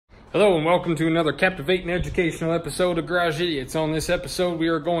Hello and welcome to another captivating educational episode of Garage Idiots. On this episode, we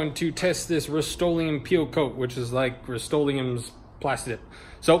are going to test this Rust-Oleum peel coat, which is like Rustoleum's Plastidip.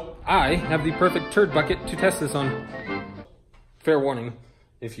 So I have the perfect turd bucket to test this on. Fair warning,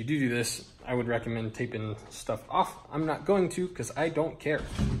 if you do this, I would recommend taping stuff off. I'm not going to because I don't care.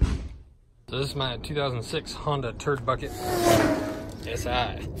 So this is my 2006 Honda turd bucket.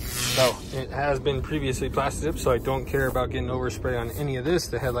 SI. So it has been previously Plastidip, so I don't care about getting overspray on any of this.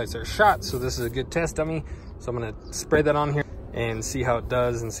 The headlights are shot, so this is a good test dummy. So I'm gonna spray that on here and see how it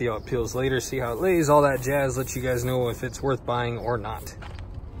does and see how it peels later, see how it lays, all that jazz, let you guys know if it's worth buying or not.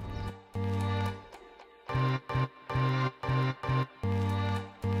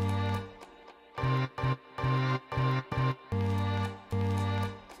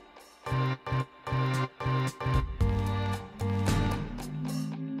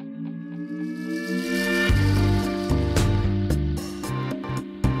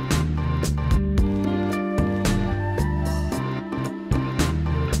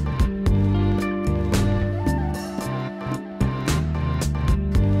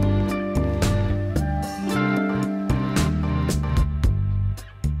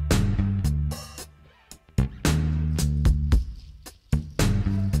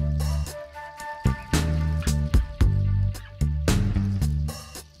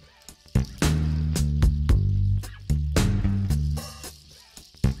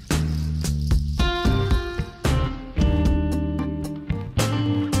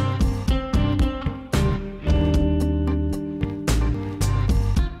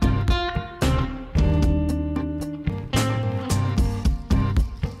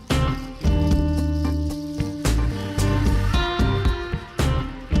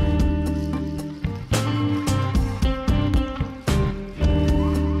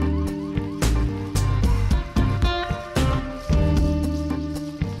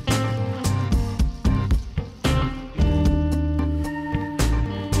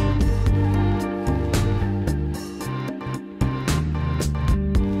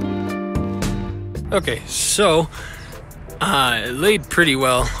 Okay, so it laid pretty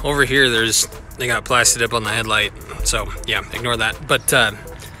well. Over here, they got Plastidip on the headlight, so yeah, ignore that. But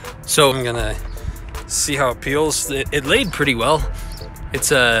so I'm gonna see how it peels. It laid pretty well.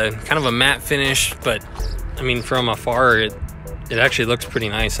 It's a kind of a matte finish, but I mean, from afar, it actually looks pretty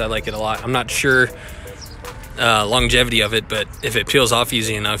nice. I like it a lot. I'm not sure longevity of it, but if it peels off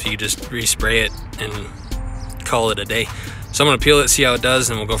easy enough, you just respray it and call it a day. So I'm gonna peel it, see how it does,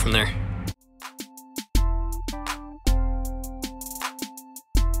 and we'll go from there.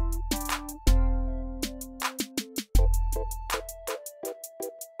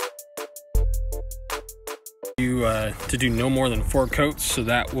 To do no more than 4 coats, so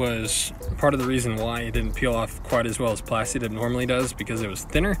that was part of the reason why it didn't peel off quite as well as Plastidip normally does, because it was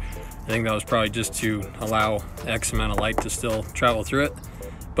thinner. I think that was probably just to allow X amount of light to still travel through it,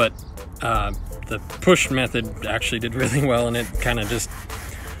 but the push method actually did really well, and it kind of just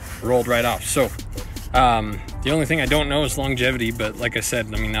rolled right off. So the only thing I don't know is longevity, but like I said,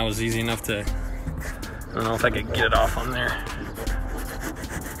 I mean, that was easy enough to, I don't know if I could get it off on there.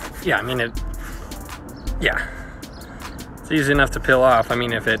 Yeah, I mean, yeah, it's easy enough to peel off. I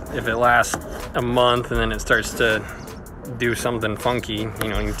mean, if it lasts a month and then it starts to do something funky, you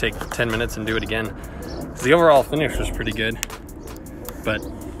know, you take 10 minutes and do it again. So the overall finish was pretty good. But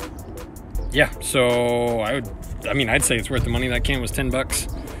yeah, so I'd say it's worth the money. That can was 10 bucks.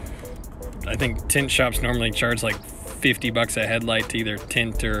 I think tint shops normally charge like 50 bucks a headlight to either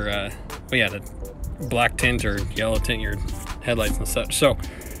tint or to black tint or yellow tint your headlights and such. So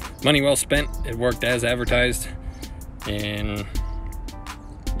money well spent. It worked as advertised, and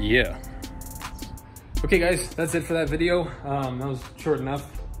yeah. Okay guys, that's it for that video. That was short enough.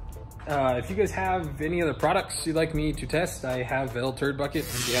 If you guys have any other products you'd like me to test, I have L Turd Bucket.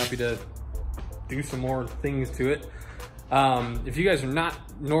 I'd be happy to do some more things to it. If you guys are not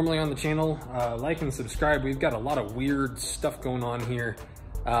normally on the channel, like and subscribe. We've got a lot of weird stuff going on here.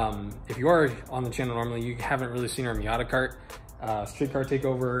 If you are on the channel normally, you haven't really seen our Miata cart. Streetcar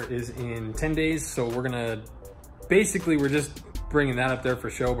takeover is in 10 days, so we're just bringing that up there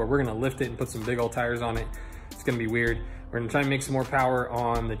for show, but we're gonna lift it and put some big old tires on it. It's gonna be weird. We're gonna try and make some more power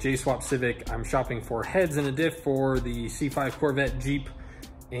on the J-Swap Civic. I'm shopping for heads and a diff for the C5 Corvette Jeep,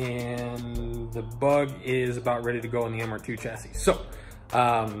 and the Bug is about ready to go on the MR2 chassis. So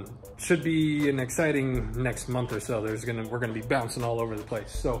should be an exciting next month or so. We're gonna be bouncing all over the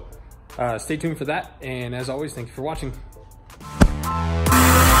place. So stay tuned for that, and as always, thank you for watching.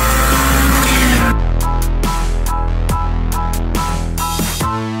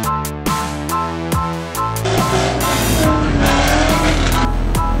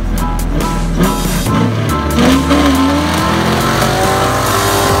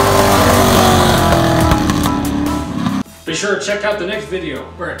 sure to check out the next video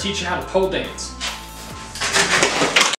where I teach you how to pole dance.